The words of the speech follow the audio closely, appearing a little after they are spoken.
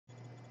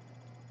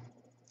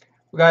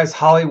Guys,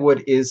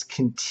 Hollywood is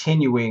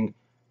continuing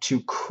to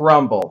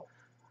crumble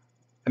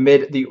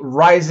amid the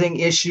rising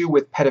issue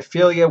with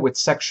pedophilia, with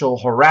sexual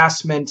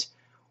harassment.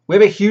 We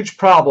have a huge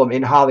problem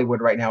in Hollywood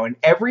right now, and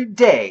every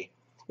day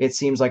it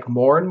seems like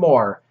more and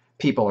more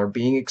people are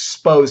being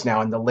exposed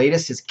now. And the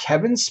latest is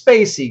Kevin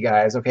Spacey,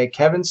 guys. Okay,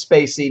 Kevin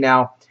Spacey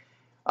now,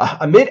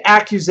 amid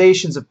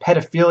accusations of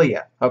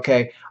pedophilia,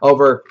 okay,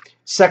 over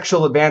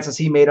sexual advances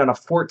he made on a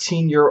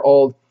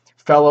 14-year-old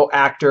fellow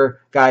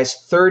actor,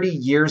 guys, 30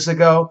 years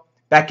ago.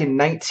 Back in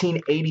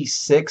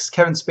 1986,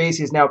 Kevin Spacey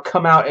has now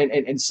come out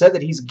and said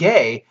that he's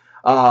gay,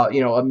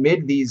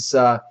 amid these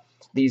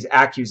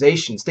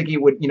accusations. Think he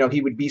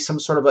would be some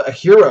sort of a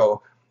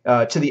hero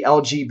to the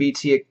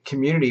LGBT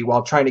community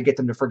while trying to get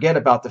them to forget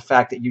about the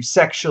fact that you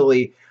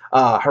sexually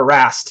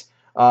harassed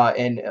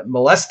and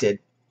molested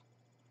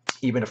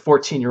even a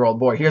 14-year-old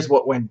boy. Here's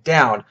what went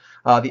down.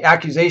 The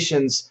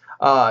accusations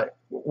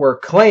were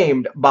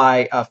claimed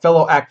by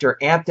fellow actor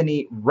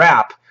Anthony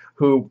Rapp,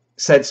 who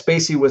said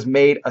Spacey was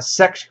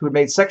who had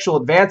made sexual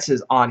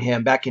advances on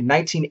him back in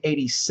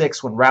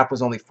 1986 when Rapp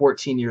was only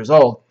 14 years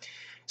old.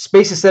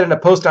 Spacey said in a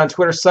post on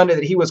Twitter Sunday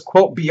that he was,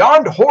 quote,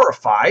 beyond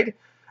horrified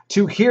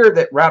to hear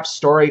that Rapp's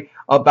story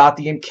about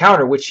the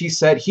encounter, which he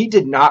said he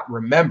did not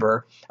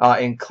remember,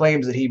 and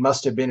claims that he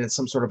must have been in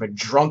some sort of a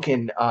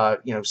drunken,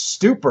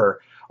 stupor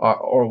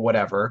or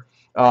whatever,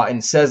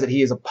 and says that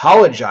he has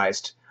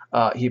apologized.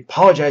 He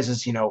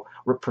apologizes,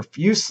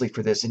 profusely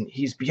for this, and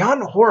he's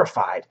beyond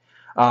horrified.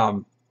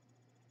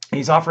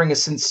 He's offering a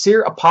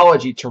sincere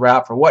apology to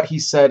Rapp for what he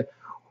said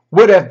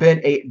would have been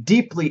a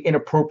deeply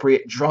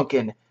inappropriate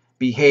drunken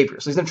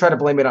behavior. So he's going to try to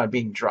blame it on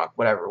being drunk,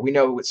 whatever. We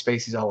know what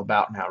Spacey's all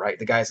about now, right?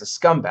 The guy's a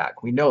scumbag.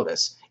 We know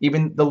this.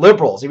 Even the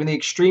liberals, even the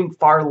extreme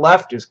far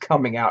left is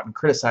coming out and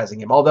criticizing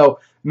him, although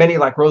many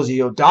like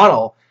Rosie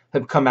O'Donnell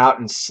have come out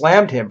and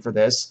slammed him for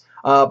this.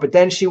 But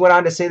then she went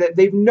on to say that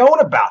they've known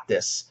about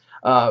this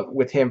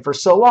with him for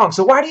so long.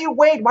 So why do you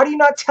wait? Why do you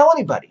not tell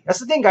anybody? That's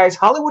the thing, guys.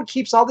 Hollywood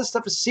keeps all this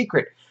stuff a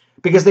secret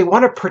because they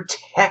want to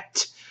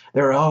protect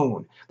their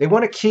own. They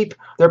want to keep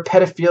their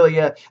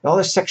pedophilia, all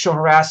their sexual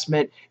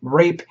harassment,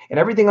 rape, and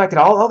everything like that,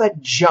 all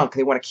that junk.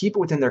 They want to keep it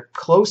within their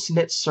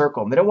close-knit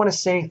circle. And they don't want to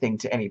say anything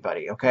to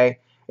anybody, okay?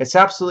 It's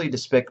absolutely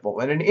despicable.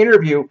 In an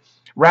interview,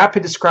 Rapp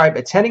had described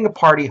attending a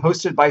party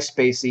hosted by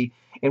Spacey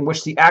in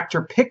which the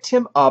actor picked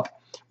him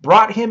up,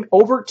 brought him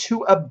over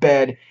to a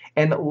bed,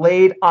 and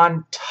laid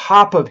on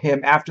top of him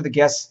after the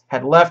guests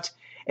had left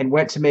and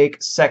went to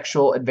make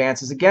sexual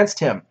advances against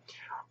him.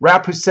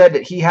 Rapp, who said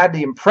that he had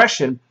the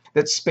impression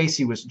that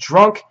Spacey was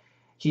drunk,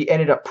 he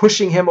ended up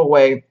pushing him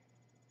away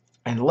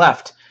and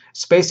left.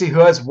 Spacey, who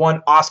has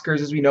won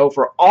Oscars, as we know,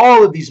 for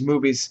all of these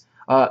movies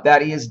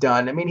that he has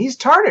done. I mean, he's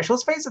tarnished.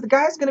 Let's face it, the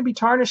guy's going to be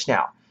tarnished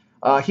now.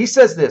 He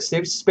says this,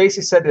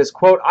 Spacey said this,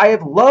 quote, I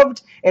have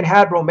loved and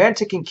had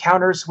romantic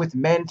encounters with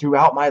men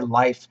throughout my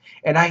life,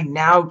 and I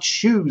now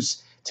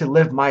choose to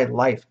live my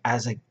life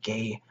as a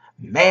gay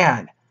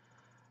man.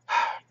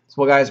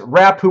 Well, guys,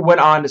 Rapp, who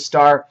went on to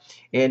star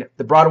in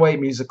the Broadway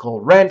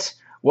musical Rent,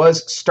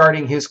 was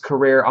starting his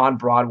career on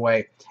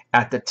Broadway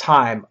at the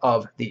time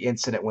of the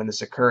incident when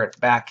this occurred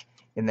back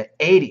in the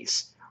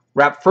 80s.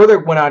 Rapp further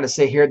went on to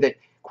say here that,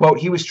 quote,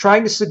 he was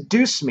trying to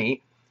seduce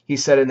me, he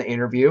said in the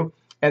interview,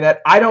 and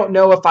that I don't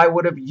know if I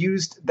would have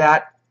used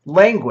that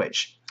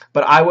language,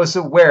 but I was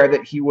aware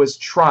that he was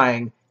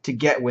trying to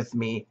get with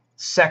me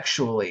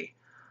sexually.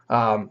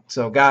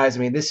 So, guys,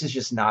 I mean, this is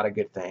just not a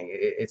good thing.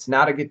 It's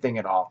not a good thing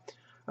at all.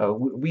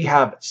 We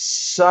have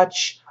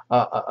such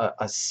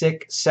a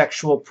sick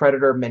sexual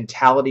predator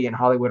mentality in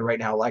Hollywood right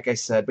now, like I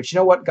said. But you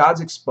know what?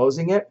 God's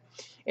exposing it,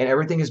 and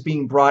everything is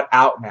being brought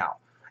out now.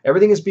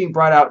 Everything is being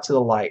brought out to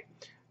the light.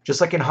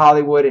 Just like in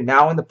Hollywood and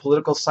now in the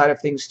political side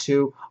of things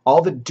too,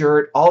 all the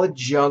dirt, all the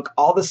junk,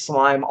 all the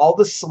slime, all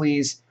the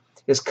sleaze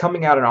is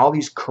coming out in all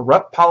these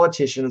corrupt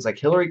politicians like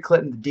Hillary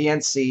Clinton, the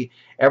DNC,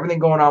 everything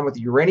going on with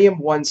the Uranium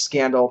One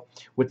scandal,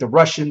 with the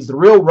Russians, the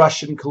real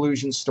Russian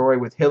collusion story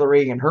with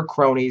Hillary and her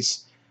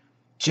cronies,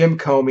 Jim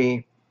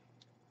Comey,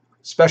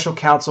 Special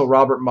Counsel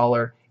Robert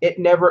Mueller. It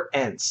never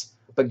ends.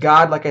 But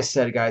God, like I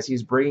said, guys,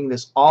 he's bringing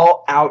this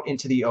all out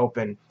into the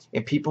open,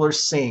 and people are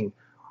seeing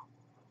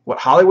what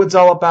Hollywood's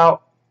all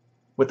about,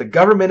 what the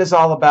government is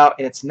all about,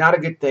 and it's not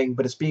a good thing,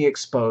 but it's being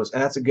exposed,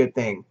 and that's a good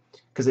thing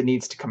because it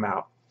needs to come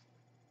out.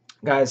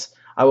 Guys,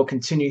 I will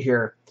continue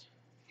here,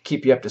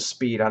 keep you up to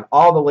speed on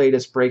all the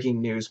latest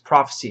breaking news,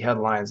 prophecy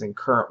headlines, and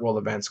current world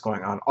events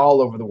going on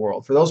all over the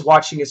world. For those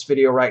watching this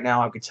video right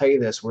now, I can tell you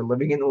this, we're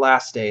living in the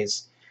last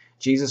days.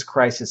 Jesus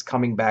Christ is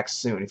coming back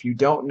soon. If you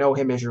don't know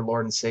him as your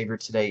Lord and Savior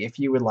today, if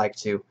you would like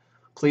to,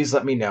 please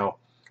let me know.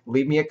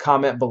 Leave me a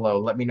comment below.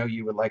 Let me know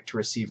you would like to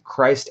receive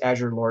Christ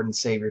as your Lord and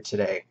Savior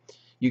today.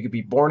 You could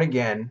be born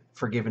again,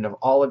 forgiven of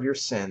all of your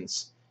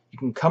sins. You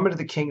can come into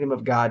the kingdom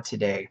of God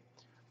today,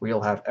 where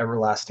you'll have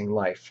everlasting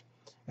life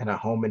and a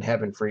home in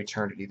heaven for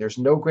eternity. There's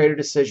no greater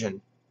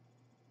decision,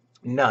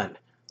 none,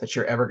 that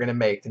you're ever going to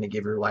make than to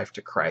give your life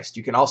to Christ.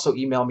 You can also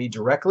email me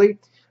directly,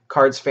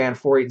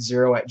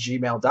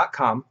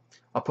 cardsfan480@gmail.com.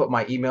 I'll put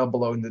my email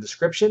below in the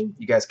description.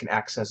 You guys can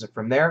access it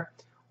from there.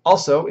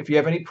 Also, if you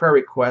have any prayer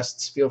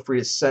requests, feel free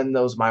to send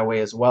those my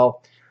way as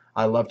well.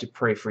 I love to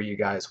pray for you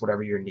guys,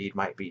 whatever your need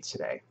might be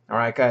today. All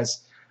right,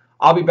 guys,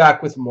 I'll be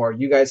back with more.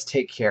 You guys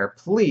take care.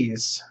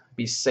 Please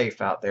be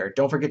safe out there.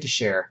 Don't forget to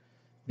share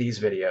these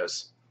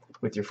videos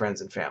with your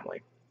friends and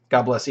family.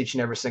 God bless each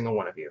and every single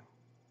one of you,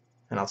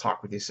 and I'll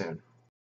talk with you soon.